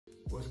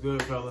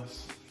good,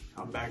 fellas?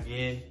 I'm back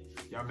in.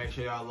 Y'all make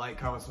sure y'all like,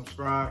 comment,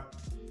 subscribe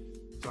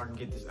so I can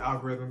get this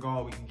algorithm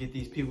going. We can get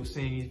these people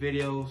seeing these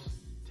videos.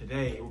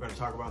 Today, we're gonna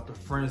talk about the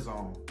friend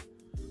zone.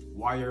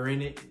 Why you're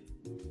in it,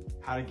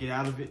 how to get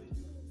out of it,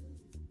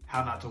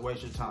 how not to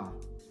waste your time.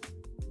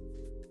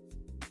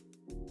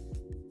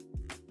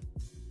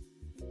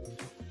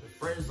 The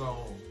friend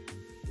zone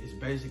is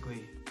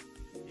basically,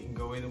 it can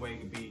go either way.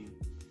 It could be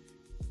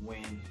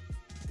when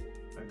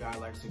a guy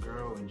likes a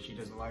girl and she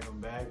doesn't like him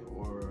back,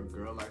 or a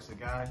girl likes a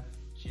guy,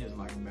 she doesn't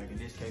like him back. In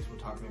this case, we're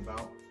talking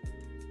about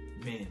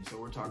men. So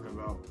we're talking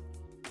about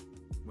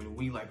when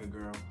we like a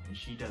girl and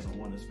she doesn't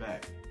want us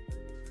back.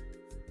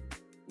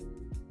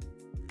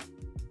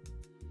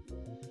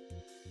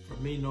 For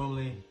me,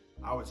 normally,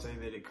 I would say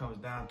that it comes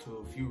down to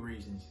a few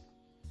reasons.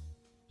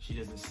 She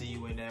doesn't see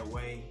you in that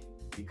way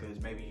because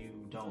maybe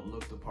you don't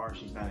look the part,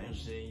 she's not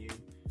interested in you,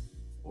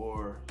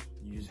 or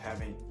you just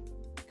haven't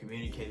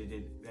communicated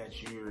it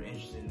that you're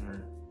interested in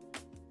her.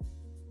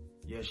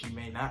 Yeah, she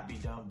may not be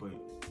dumb, but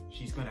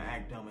she's gonna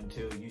act dumb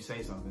until you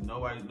say something. No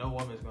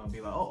woman's gonna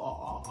be like,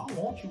 oh, I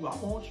want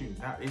you.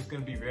 Now, it's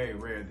gonna be very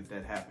rare that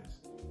that happens.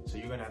 So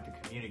you're gonna have to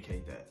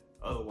communicate that.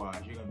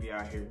 Otherwise, you're gonna be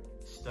out here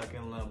stuck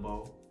in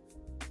limbo,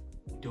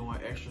 doing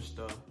extra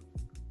stuff,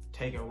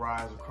 taking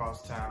rides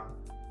across town,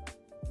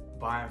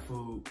 buying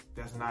food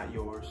that's not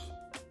yours,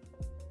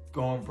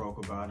 going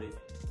broke about it,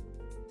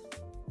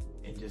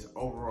 and just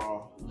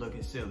overall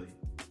looking silly.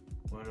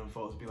 One of them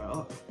folks be like,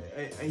 oh,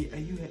 hey,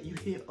 you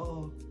hit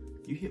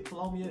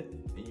Paloma yet?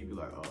 And you be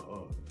like,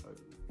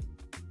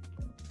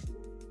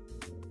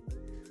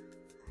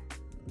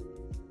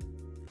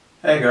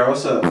 Hey girl,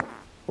 what's up?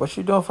 What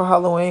you doing for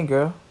Halloween,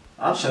 girl?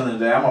 I'm chilling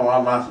today. I'm on my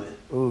monthly.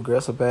 Ooh, girl,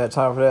 it's a bad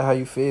time for that. How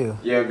you feel?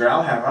 Yeah,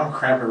 girl, I'm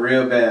cramping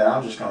real bad.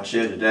 I'm just gonna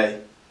chill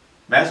today.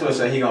 Maxwell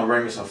said he gonna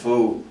bring me some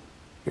food.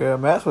 Girl,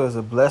 Maxwell is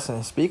a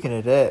blessing. Speaking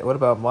of that, what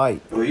about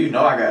Mike? Well, you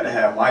know I got to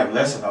have Mike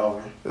listen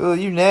over. Ooh,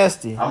 you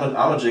nasty.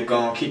 I'm just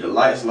gonna keep the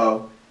lights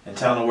low and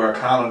tell him to wear a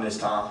condom this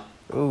time.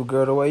 Ooh,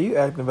 girl, the way you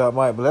acting about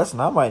Mike Blessing,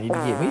 I might need to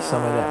get me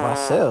some of that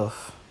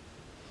myself.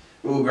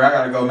 Ooh, girl, I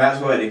gotta go.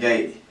 Maxwell at the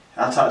gate.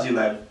 I'll talk to you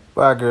later.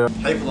 Bye, girl.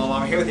 Hey, Paloma,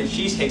 I'm here with the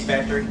Cheesecake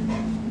Factory.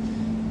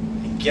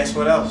 And guess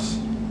what else?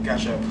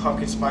 Got your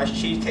pumpkin spice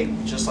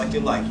cheesecake just like you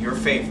like, your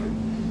favorite.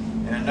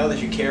 And I know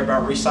that you care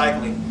about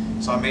recycling,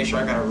 so I made sure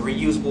I got a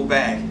reusable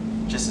bag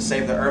just to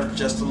save the earth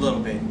just a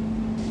little bit.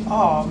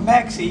 Oh,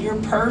 Maxie, you're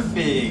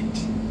perfect.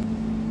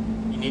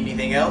 You need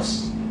anything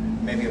else?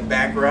 Maybe a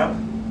back rub?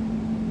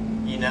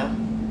 You know,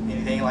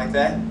 anything like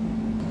that?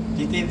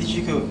 Do you think that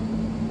you could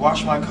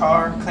wash my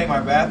car, clean my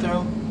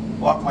bathroom,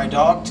 walk my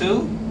dog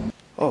too?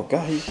 Oh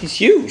God, he's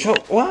huge. Oh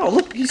wow,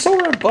 look, he's so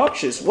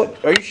rambunctious.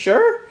 What, are you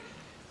sure?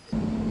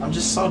 I'm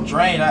just so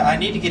drained. I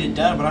need to get it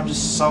done, but I'm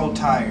just so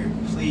tired.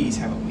 Please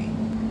help me.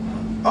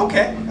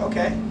 Okay.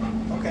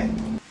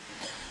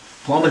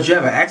 Paloma, did you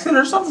have an accident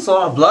or something? There's a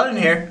lot of blood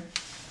in here.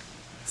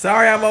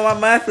 Sorry, I'm on my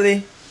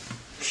monthly.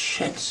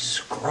 Shit, this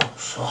is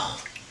gross.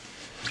 Oh.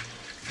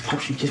 Hope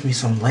she gives me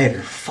some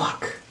later.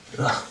 Fuck.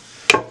 Ugh.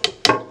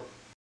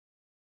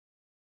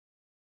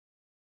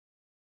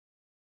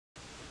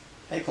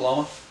 Hey,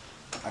 Paloma.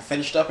 I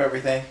finished up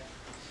everything.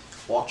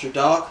 Walked your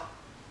dog.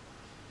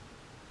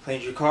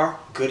 Cleaned your car.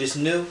 Good as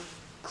new.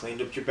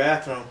 Cleaned up your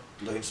bathroom.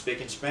 Looking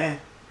spick and span.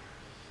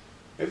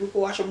 Maybe we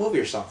can watch a movie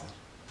or something.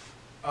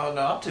 Oh,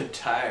 no, I'm too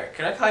tired.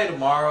 Can I call you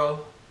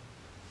tomorrow?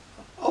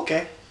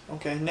 Okay.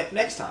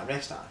 Next time.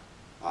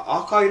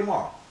 I'll call you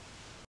tomorrow.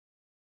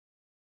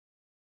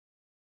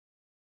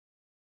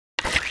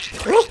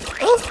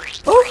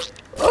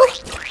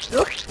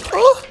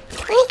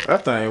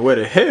 That thing wet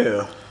as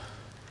hell.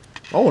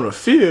 I wanna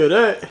feel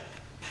that.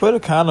 Put a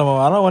condom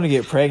on. I don't want to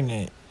get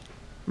pregnant.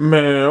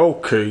 Man,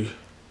 okay.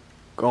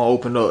 Gonna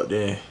open up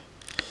then.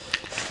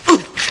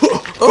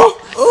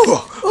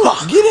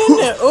 Get in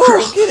there.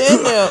 Oh, get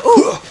in there.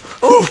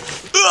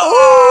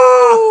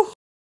 Oh.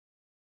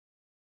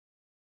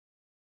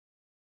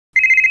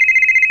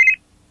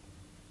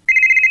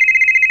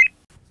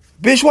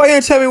 Bitch, why you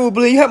didn't tell me it was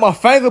bleeding? You had my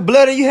finger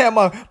bloody. You had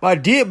my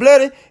dick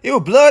bloody. It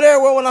was blood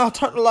everywhere when I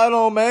turned the light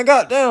on, man.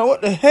 Goddamn,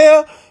 what the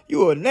hell?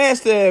 You a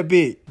nasty ass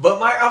bitch. But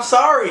Mike, I'm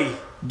sorry.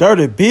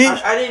 Dirty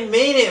bitch. I didn't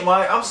mean it,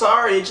 Mike. I'm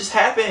sorry. It just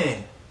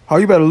happened. Oh,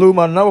 you better lose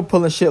my number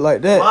pulling shit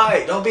like that.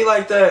 Mike, don't be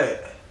like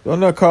that. Don't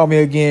never call me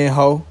again,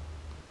 ho.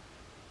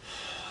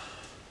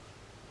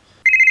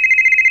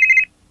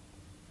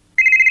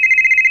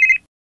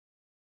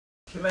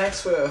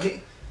 Maxwell,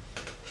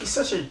 he's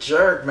such a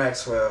jerk,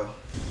 Maxwell.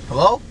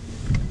 Hello?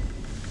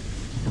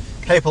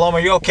 Hey, Paloma,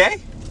 you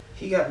okay?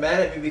 He got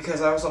mad at me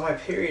because I was on my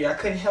period. I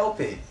couldn't help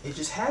it. It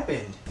just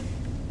happened.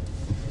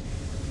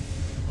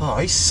 Oh,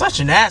 he's such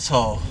an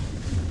asshole.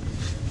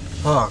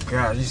 Oh,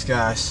 God, these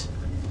guys.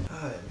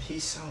 Oh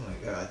my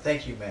God.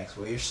 Thank you,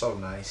 Maxwell. You're so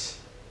nice.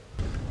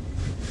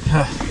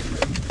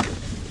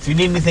 If you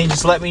need anything,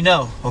 just let me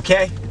know,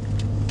 okay?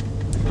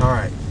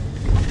 Alright.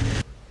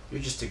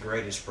 You're just the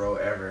greatest bro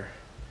ever.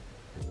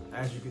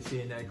 As you can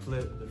see in that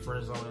clip, the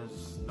friend zone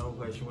is no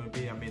place you want to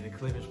be. I mean, the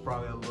clip is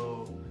probably a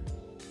little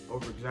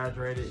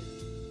over-exaggerated,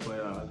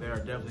 But there are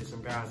definitely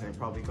some guys that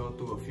probably go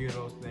through a few of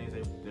those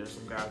things. There's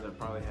some guys that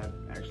probably have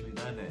actually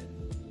done that.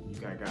 You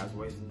got guys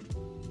wasting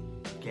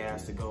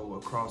gas to go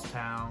across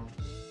town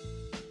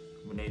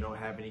when they don't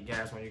have any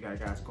gas. When you got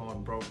guys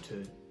going broke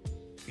to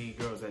feed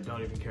girls that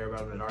don't even care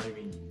about them, that aren't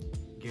even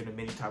giving them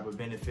any type of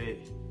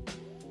benefit.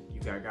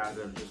 You got guys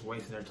that are just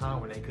wasting their time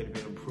when they could have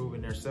been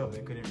improving themselves.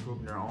 They could have been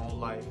improving their own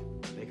life.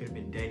 They could have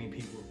been dating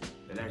people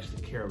that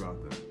actually care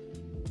about them.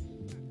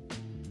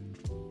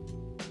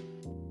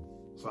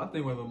 So I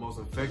think one of the most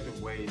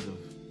effective ways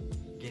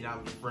of getting out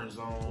of the friend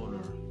zone,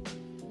 or,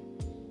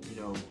 you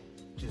know,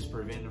 just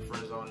preventing the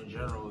friend zone in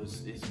general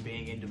is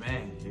being in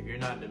demand. If you're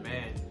not in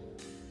demand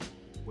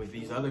with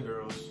these other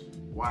girls,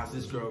 why is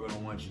this girl gonna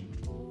want you?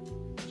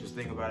 Just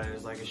think about it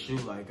as like a shoe,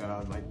 like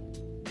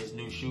this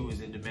new shoe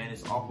is in demand,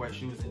 this off-white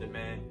shoe is in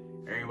demand,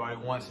 everybody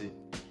wants it.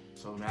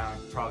 So now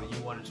probably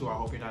you want it too. I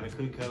hope you're not a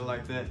cookie cutter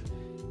like that,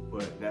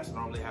 but that's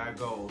normally how it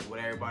goes.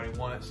 What everybody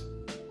wants,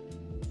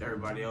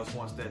 everybody else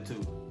wants that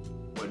too.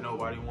 What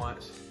nobody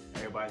wants,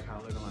 everybody kind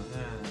of looking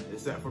like,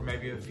 except for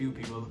maybe a few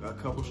people, a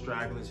couple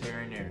stragglers here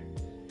and there.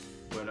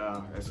 But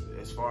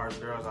as far as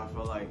girls, I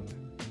feel like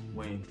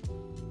when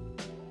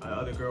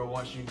another girl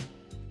wants you,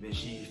 then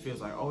she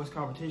feels like, oh, it's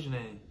competition,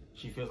 and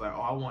she feels like,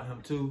 oh, I want him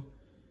too.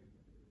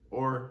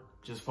 Or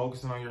just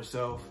focusing on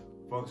yourself,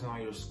 focusing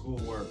on your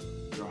schoolwork,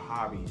 your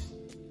hobbies,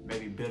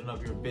 maybe building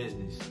up your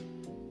business,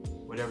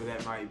 whatever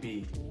that might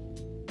be.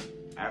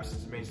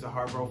 Absence makes the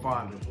heart grow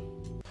fonder.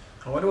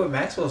 I wonder what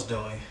Maxwell's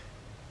doing.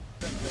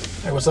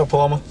 Hey, what's up,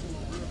 Paloma?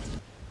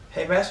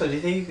 Hey Maxwell, do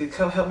you think you could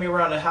come help me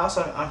around the house?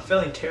 I'm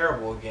feeling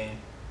terrible again.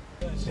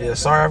 Yeah,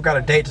 sorry, I've got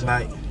a date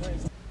tonight.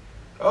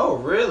 Oh,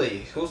 really?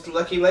 Who's the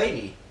lucky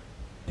lady?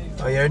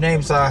 Oh, yeah, her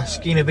name's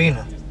Skit.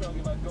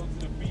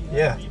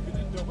 Yeah,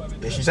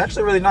 she's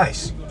actually really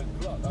nice.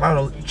 Might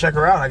want to check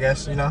her out, I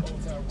guess, you know,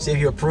 see if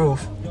you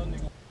approve.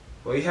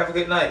 Well, you have a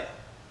good night.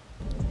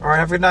 All right,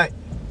 have a good night.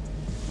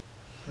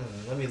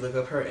 Let me look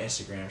up her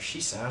Instagram.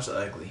 She sounds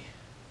ugly.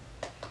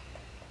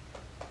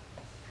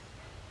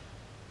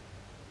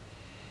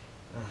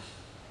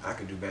 I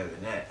could do better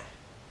than that.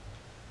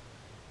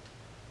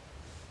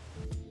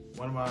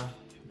 One of my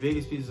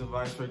biggest pieces of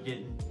advice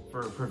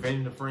for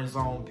preventing the friend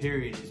zone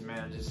period is,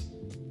 man, just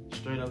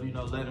straight up, you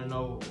know, let her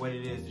know what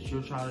it is that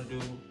you're trying to do,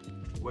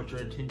 what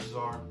your intentions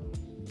are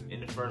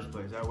in the first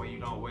place. That way you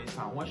don't waste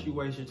time. Once you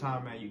waste your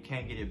time, man, you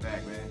can't get it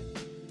back, man.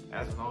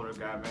 As an older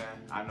guy, man,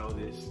 I know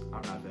this.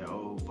 I'm not that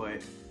old,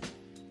 but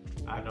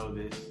I know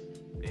this.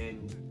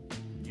 And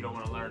you don't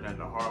want to learn that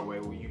the hard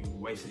way, where you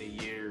wasted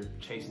a year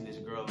chasing this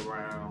girl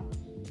around,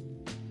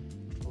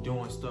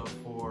 doing stuff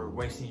for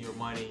wasting your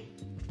money,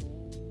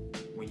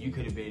 when you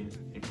could have been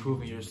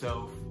improving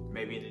yourself,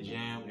 maybe in the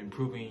gym,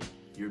 improving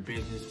your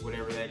business,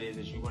 whatever that is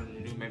that you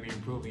wanted to do, maybe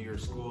improving your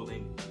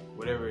schooling,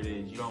 whatever it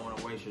is. You don't want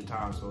to waste your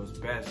time, so it's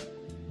best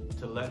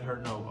to let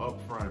her know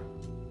up front,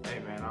 hey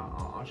man,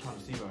 I'm trying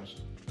to see about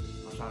you.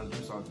 I'm trying to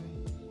do something.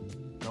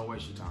 Don't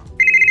waste your time.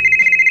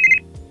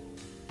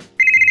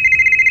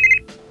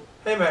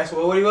 Hey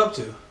Maxwell, what are you up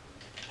to?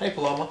 Hey,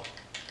 Paloma.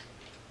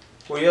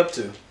 What are you up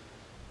to?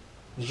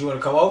 Did you want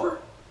to come over?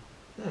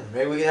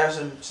 Maybe we could have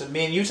some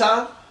me and you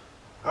time?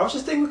 I was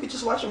just thinking we could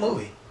just watch a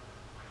movie.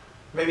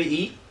 Maybe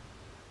eat.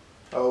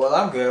 Oh, well,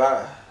 I'm good.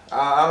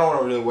 I don't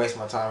want to really waste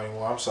my time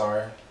anymore. I'm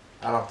sorry.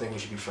 I don't think we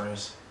should be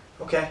friends.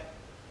 Okay.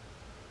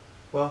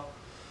 Well,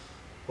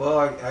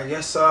 I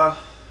guess,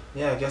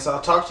 yeah, I guess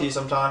I'll talk to you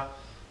sometime.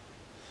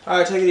 All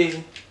right, take it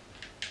easy.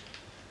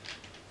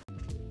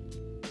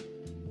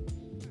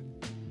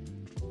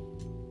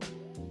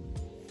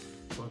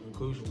 So in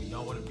conclusion, we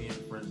don't want to be in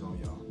the friend zone,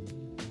 y'all.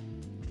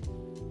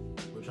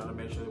 We're trying to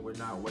make sure that we're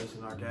not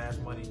wasting our gas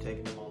money,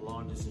 taking them on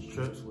long distance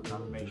trips. We're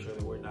trying to make sure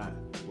that we're not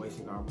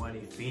wasting our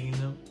money feeding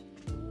them.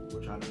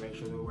 We're trying to make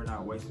sure that we're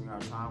not wasting our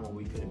time when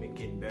we could have been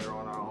getting better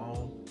on our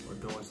own or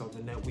doing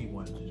something that we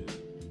wanted to do.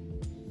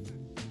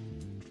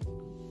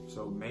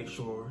 So make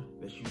sure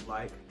that you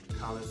like,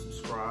 comment,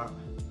 subscribe.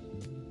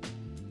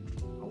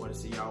 I want to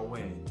see y'all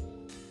win.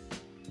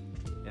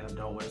 And I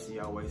don't want to see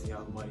y'all wasting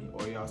y'all's money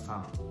or y'all's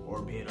time or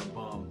being a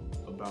bum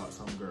about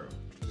some girl.